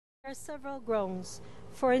There are several grounds.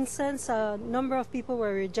 For instance, a number of people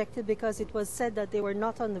were rejected because it was said that they were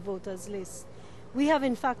not on the voters list. We have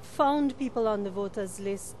in fact found people on the voters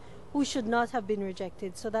list who should not have been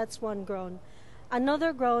rejected, so that's one ground.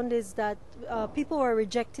 Another ground is that people were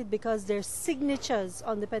rejected because their signatures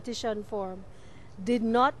on the petition form did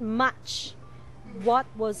not match what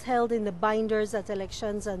was held in the binders at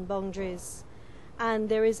elections and boundaries. And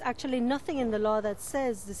there is actually nothing in the law that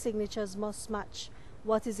says the signatures must match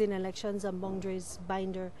what is in elections and boundaries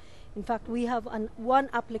binder. In fact, we have one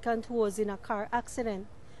applicant who was in a car accident,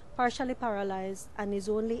 partially paralyzed, and is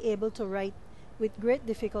only able to write with great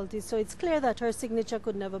difficulty. So it's clear that her signature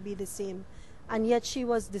could never be the same, and yet she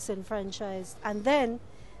was disenfranchised. And then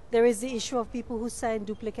there is the issue of people who sign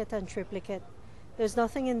duplicate and triplicate. There's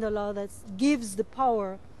nothing in the law that gives the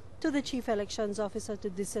power to the Chief Elections Officer to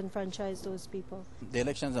disenfranchise those people. The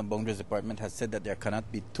Elections and Boundaries Department has said that there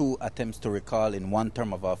cannot be two attempts to recall in one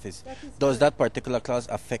term of office. Does that particular clause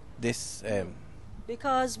affect this?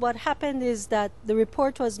 Because what happened is that the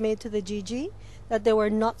report was made to the GG that there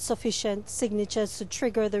were not sufficient signatures to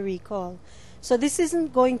trigger the recall. So this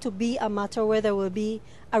isn't going to be a matter where there will be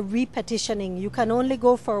a repetitioning. You can only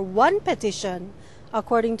go for one petition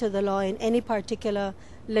according to the law in any particular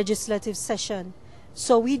legislative session.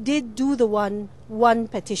 So we did do the one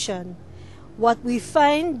petition. What we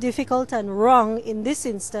find difficult and wrong in this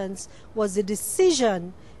instance was the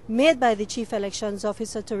decision made by the Chief Elections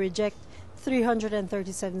Officer to reject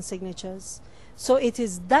 337 signatures. So it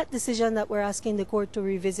is that decision that we're asking the court to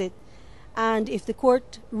revisit. And if the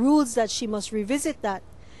court rules that she must revisit that,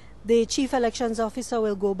 the Chief Elections Officer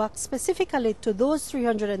will go back specifically to those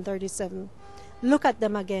 337, look at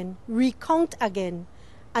them again, recount again,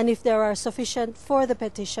 and if there are sufficient for the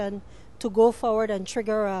petition to go forward and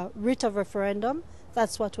trigger a writ of referendum,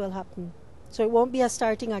 that's what will happen. So it won't be a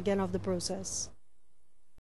starting again of the process.